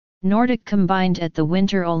Nordic combined at the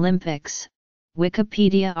Winter Olympics,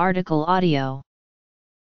 Wikipedia article audio.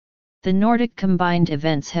 The Nordic combined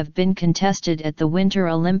events have been contested at the Winter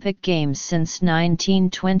Olympic Games since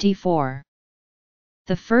 1924.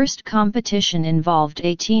 The first competition involved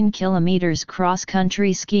 18 km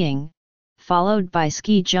cross-country skiing, followed by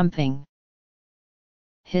ski jumping.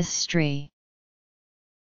 History.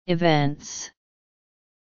 Events.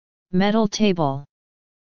 Medal table.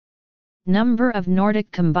 Number of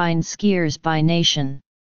Nordic combined skiers by nation.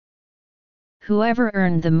 Whoever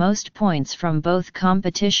earned the most points from both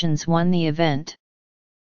competitions won the event.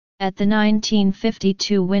 At the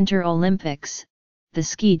 1952 Winter Olympics, the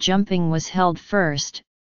ski jumping was held first,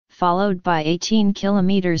 followed by 18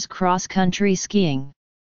 km cross-country skiing.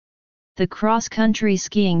 The cross-country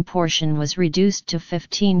skiing portion was reduced to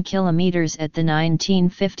 15 km at the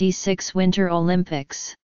 1956 Winter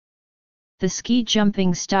Olympics. The ski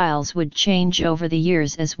jumping styles would change over the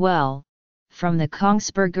years as well, from the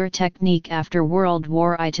Kongsberger technique after World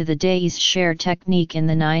War I to the Days Share technique in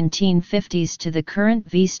the 1950s to the current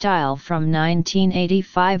V-style from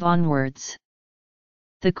 1985 onwards.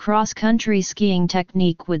 The cross-country skiing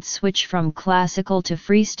technique would switch from classical to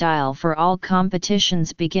freestyle for all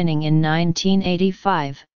competitions beginning in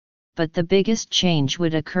 1985, but the biggest change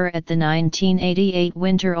would occur at the 1988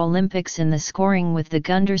 Winter Olympics in the scoring with the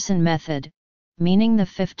Gunderson method, meaning the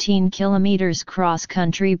 15 km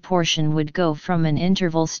cross-country portion would go from an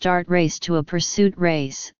interval start race to a pursuit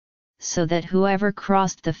race, so that whoever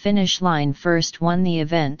crossed the finish line first won the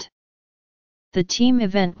event. The team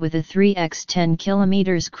event with a 3x10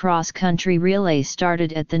 km cross-country relay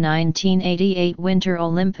started at the 1988 Winter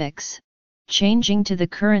Olympics, changing to the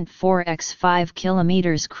current 4x5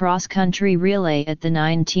 km cross-country relay at the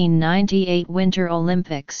 1998 Winter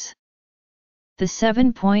Olympics. The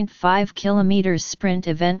 7.5 km sprint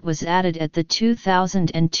event was added at the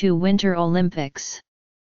 2002 Winter Olympics.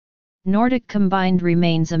 Nordic combined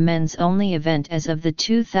remains a men's-only event as of the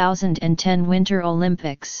 2010 Winter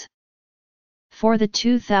Olympics. For the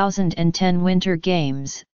 2010 Winter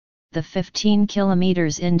Games, the 15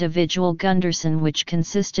 km individual Gunderson, which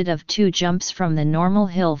consisted of 2 jumps from the normal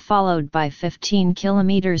hill followed by 15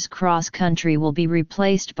 km cross-country, will be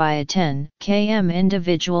replaced by a 10 km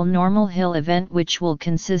individual normal hill event which will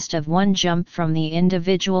consist of 1 jump from the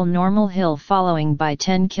individual normal hill following by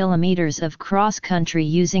 10 km of cross-country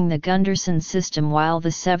using the Gunderson system, while the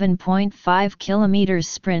 7.5 km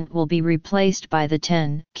sprint will be replaced by the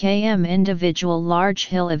 10 km individual large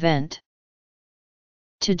hill event.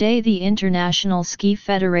 Today the International Ski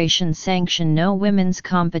Federation sanctions no women's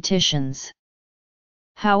competitions.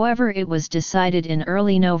 However, it was decided in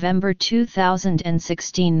early November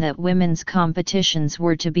 2016 that women's competitions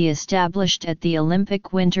were to be established at the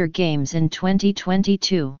Olympic Winter Games in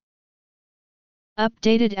 2022.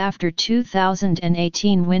 Updated after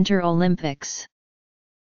 2018 Winter Olympics.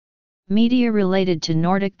 Media related to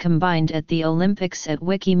Nordic combined at the Olympics at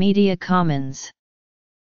Wikimedia Commons.